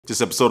This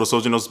episode of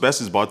Soldier Knows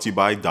Best is brought to you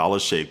by Dollar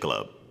Shave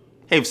Club.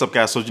 Hey, what's up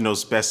guys, Soldier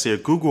Knows Best here.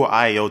 Google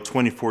I/O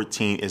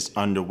 2014 is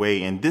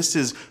underway, and this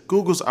is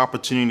Google's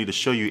opportunity to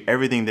show you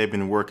everything they've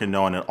been working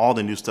on and all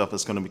the new stuff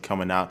that's going to be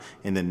coming out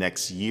in the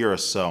next year or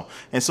so.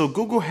 And so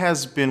Google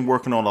has been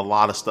working on a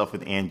lot of stuff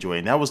with Android,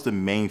 and that was the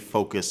main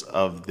focus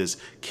of this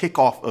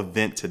kickoff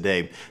event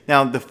today.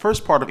 Now, the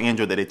first part of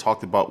Android that they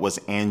talked about was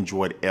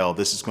Android L.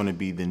 This is going to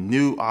be the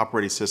new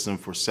operating system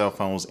for cell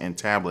phones and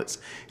tablets.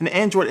 And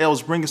Android L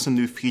is bringing some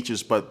new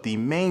features, but the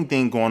main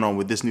thing going on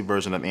with this new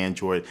version of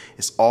Android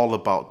is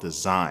all about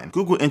design.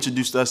 Google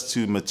introduced us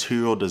to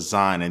material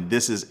design, and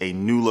this is a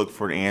new look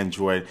for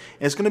Android.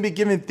 And it's going to be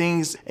giving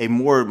things a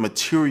more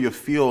material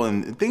feel,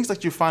 and things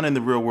that you find in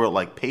the real world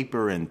like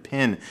paper and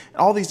pen.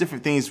 All these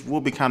different things will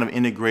be kind of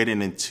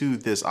integrated into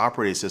this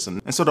operating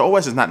system. And so the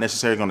OS is not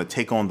necessarily going to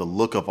take on the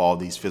look of all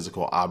these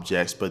physical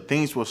objects, but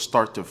things will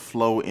start to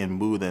flow and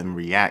move and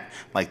react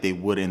like they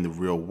would in the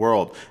real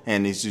world.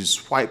 And as you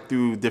swipe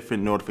through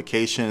different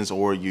notifications,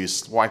 or you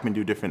swiping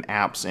through different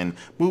apps and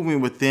moving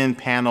within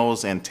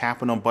panels and tapping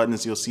on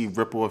buttons, you'll see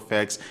ripple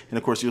effects, and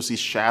of course you'll see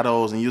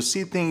shadows, and you'll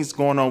see things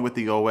going on with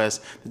the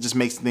OS that just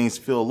makes things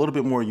feel a little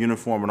bit more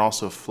uniform and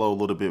also flow a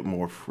little bit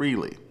more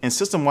freely. And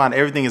system-wide,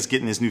 everything is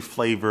getting this new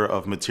flavor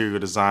of material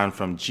design,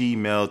 from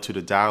Gmail to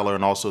the dialer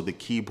and also the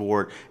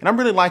keyboard, and I'm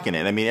really liking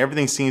it. I mean,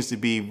 everything seems to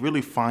be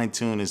really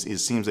fine-tuned. It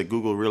seems that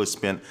Google really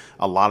spent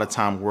a lot of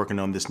time working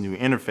on this new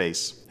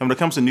interface. And when it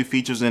comes to new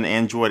features in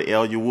Android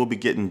L, you will be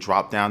getting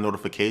drop-down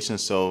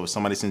notifications. So if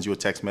somebody sends you a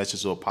text message,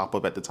 it'll pop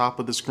up at the top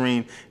of the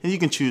screen, and you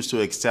can choose to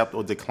accept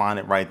or decline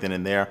it right then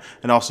and there.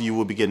 And also you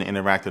will be getting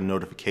interactive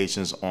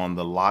notifications on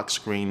the lock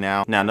screen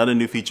now. Now, another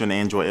new feature in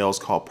Android L is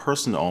called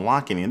personal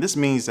unlocking. And this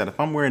means that if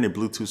I'm wearing a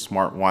Bluetooth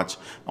smartwatch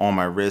on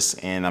my wrist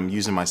and I'm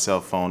using my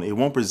cell phone, it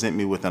won't present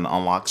me with an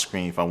unlock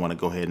screen if I want to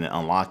go ahead and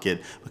unlock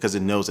it, because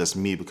it knows that's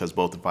me, because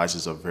both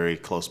devices are very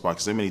close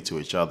proximity to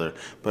each other.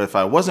 But if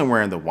I wasn't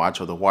wearing the watch,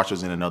 or the watch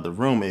was in another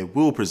room, it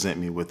will present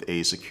me with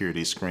a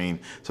security screen.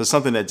 So it's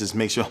something that just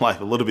makes your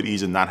life a little bit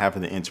easier, not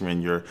having to enter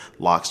in your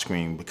lock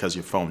screen, because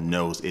your phone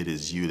knows it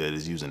is you that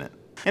is using it.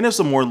 And there's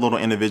some more little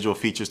individual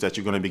features that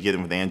you're going to be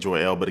getting with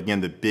Android L. But again,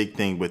 the big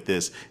thing with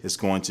this is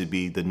going to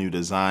be the new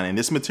design. And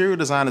this material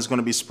design is going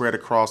to be spread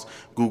across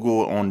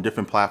Google on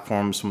different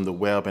platforms from the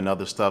web and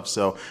other stuff.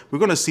 So we're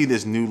going to see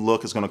this new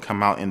look is going to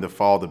come out in the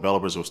fall.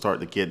 Developers will start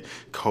to get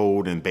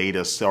code and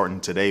beta starting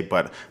today.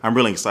 But I'm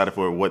really excited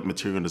for what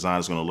material design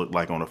is going to look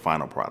like on the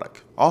final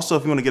product. Also,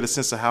 if you want to get a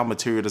sense of how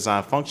material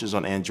design functions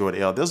on Android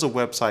L, there's a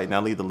website, and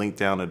I'll leave the link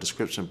down in the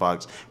description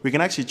box. We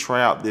can actually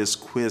try out this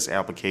quiz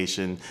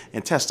application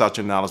and test out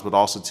your knowledge, but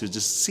also to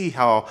just see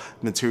how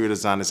material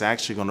design is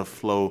actually going to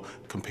flow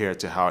compared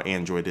to how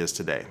Android is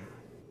today.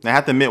 Now, I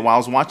have to admit, while I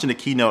was watching the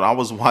keynote, I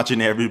was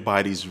watching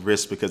everybody's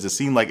wrist, because it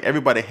seemed like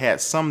everybody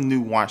had some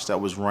new watch that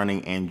was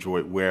running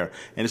Android Wear.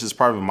 And this is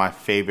probably my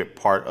favorite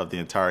part of the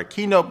entire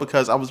keynote,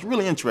 because I was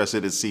really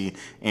interested to see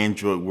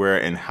Android Wear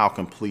and how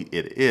complete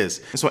it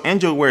is. And so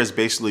Android Wear is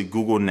basically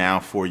Google Now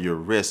for your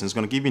wrist. And it's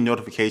going to give you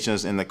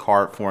notifications in the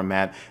card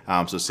format.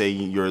 So say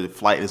your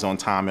flight is on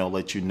time, it'll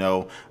let you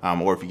know.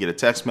 Or if you get a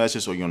text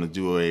message, or you want to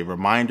do a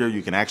reminder,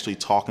 you can actually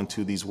talk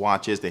into these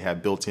watches. They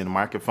have built-in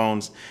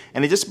microphones,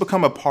 and they just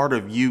become a part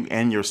of you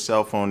and your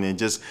cell phone, and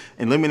just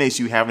eliminates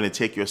you having to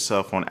take your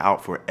cell phone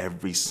out for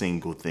every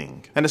single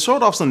thing. And it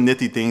showed off some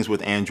nifty things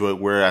with Android,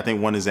 where I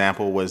think one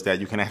example was that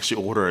you can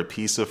actually order a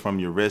pizza from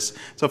your wrist.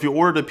 So if you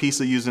ordered a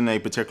pizza using a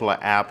particular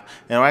app,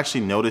 it'll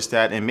actually notice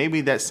that, and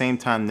maybe that same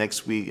time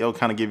next week, it'll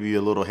kind of give you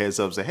a little heads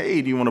up, say, hey,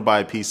 do you want to buy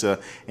a pizza?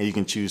 And you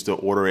can choose to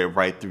order it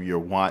right through your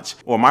watch.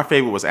 Or my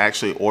favorite was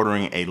actually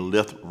ordering a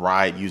Lyft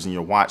ride using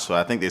your watch. So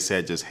I think they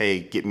said just, hey,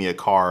 get me a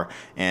car,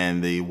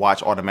 and the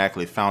watch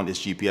automatically found its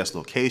GPS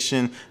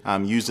location.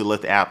 Use the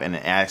Lyft app and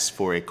ask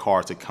for a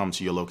car to come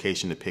to your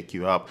location to pick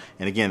you up.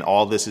 And again,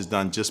 all this is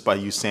done just by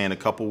you saying a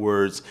couple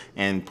words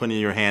and putting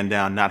your hand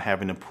down, not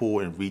having to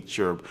pull and reach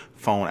your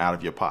phone out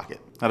of your pocket.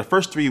 Now, the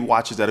first three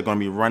watches that are going to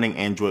be running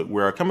Android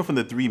Wear are coming from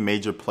the three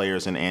major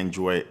players in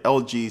Android: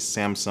 LG,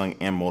 Samsung,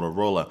 and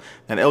Motorola.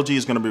 Now, LG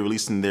is going to be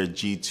releasing their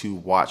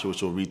G2 watch,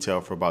 which will retail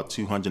for about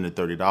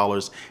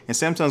 $230. And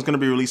Samsung is going to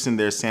be releasing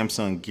their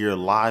Samsung Gear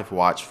Live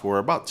watch for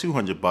about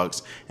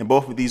 $200. And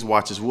both of these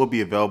watches will be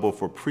available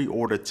for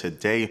pre-order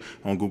today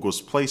on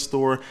Google's Play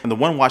Store. And the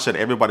one watch that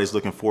everybody's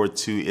looking forward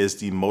to is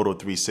the Moto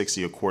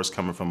 360, of course,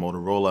 coming from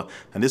Motorola.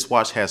 And this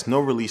watch has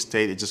no release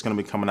date. It's just going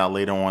to be coming out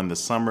later on in the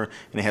summer,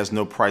 and it has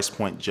no price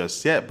point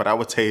just yet. But I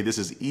would tell you, this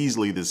is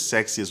easily the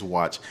sexiest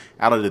watch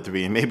out of the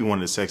three, and maybe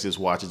one of the sexiest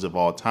watches of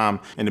all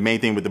time. And the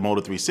main thing with the Moto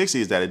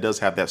 360 is that it does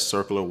have that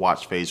circular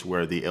watch face,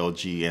 where the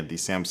LG and the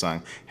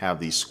Samsung have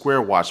these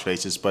square watch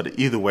faces. But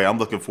either way, I'm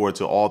looking forward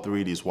to all three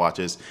of these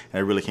watches, and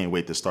I really can't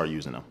wait to start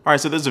using them. All right,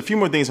 so there's a few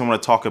more things I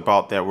want to talk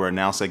about that were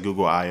announced at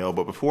Google I/O,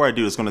 but before I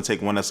do, it's going to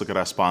take one last look at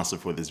our sponsor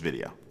for this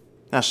video.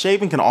 Now,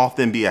 shaving can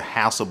often be a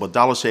hassle, but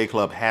Dollar Shave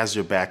Club has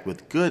your back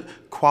with good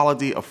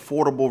quality,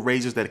 affordable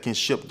razors that can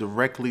ship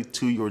directly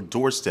to your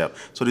doorstep.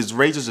 So these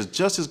razors are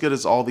just as good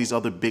as all these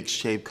other big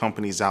shave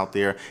companies out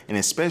there, and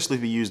especially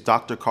if you use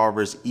Dr.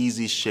 Carver's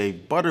Easy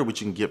Shave Butter,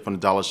 which you can get from the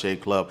Dollar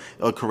Shave Club,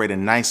 it'll create a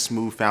nice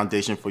smooth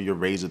foundation for your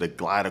razor to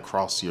glide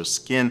across your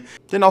skin.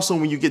 Then also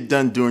when you get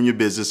done doing your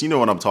business, you know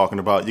what I'm talking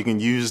about, you can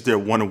use their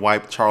One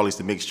Wipe Charlies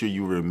to make sure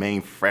you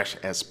remain fresh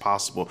as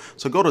possible.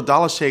 So go to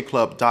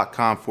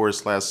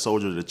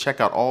dollarshaveclub.com/soldier to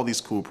check out all these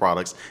cool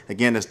products.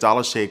 Again, it's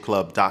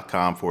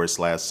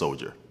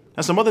dollarshaveclub.com/soldier.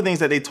 Now, some other things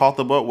that they talked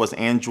about was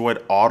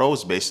Android Auto.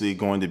 It's basically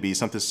going to be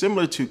something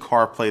similar to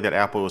CarPlay that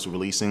Apple is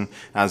releasing.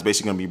 It's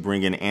basically going to be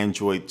bringing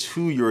Android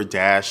to your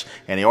dash,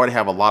 and they already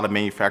have a lot of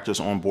manufacturers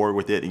on board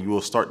with it, and you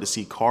will start to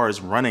see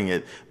cars running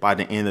it by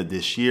the end of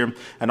this year.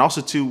 And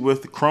also too,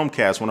 with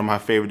Chromecast, one of my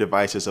favorite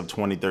devices of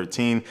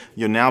 2013,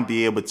 you'll now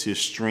be able to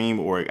stream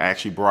or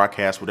actually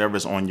broadcast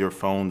whatever's on your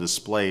phone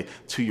display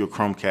to your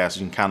Chromecast.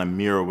 You can kind of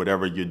mirror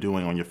whatever you're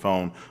doing on your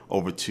phone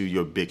over to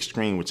your big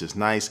screen, which is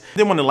nice.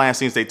 Then one of the last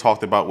things they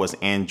talked about was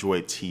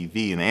Android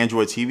TV, and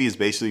Android TV is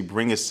basically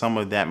bringing some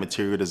of that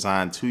material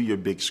design to your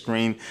big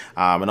screen.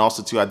 And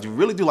also too, I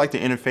really do like the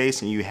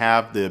interface, and you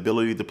have the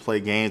ability to play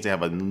games. They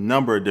have a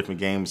number of different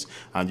games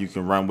you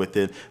can run with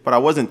it, but I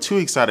wasn't too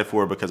excited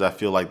for it because I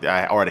feel like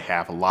I already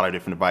have a lot of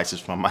different devices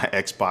from my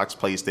Xbox,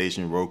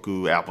 PlayStation,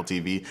 Roku, Apple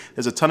TV.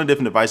 There's a ton of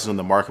different devices on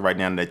the market right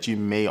now that you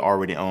may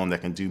already own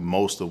that can do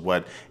most of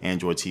what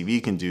Android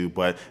TV can do,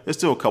 but there's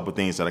still a couple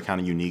things that are kind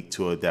of unique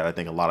to it that I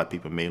think a lot of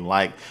people may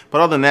like.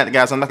 But other than that,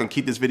 guys, I'm not going to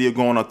keep this video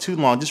going on too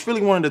long. Just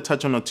really wanted to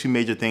touch on the two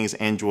major things,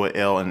 Android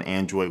L and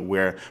Android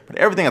Wear. But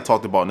everything I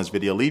talked about in this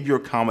video, leave your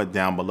comment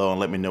down below and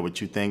let me know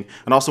what you think.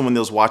 And also when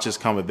those watches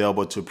come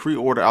available to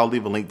pre-order, I'll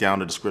leave a link down in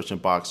the description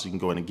box so you can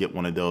go ahead and get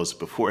one of those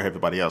before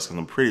everybody else, because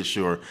I'm pretty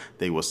sure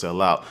they will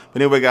sell out.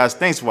 But anyway, guys,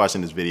 thanks for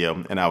watching this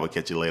video, and I will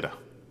catch you later.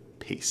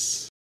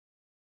 Peace.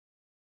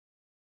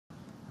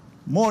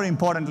 More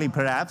importantly,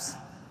 perhaps,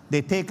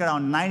 they take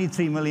around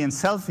 93 million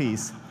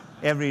selfies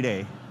every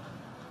day.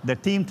 The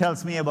team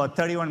tells me about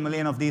 31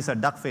 million of these are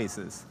duck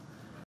faces.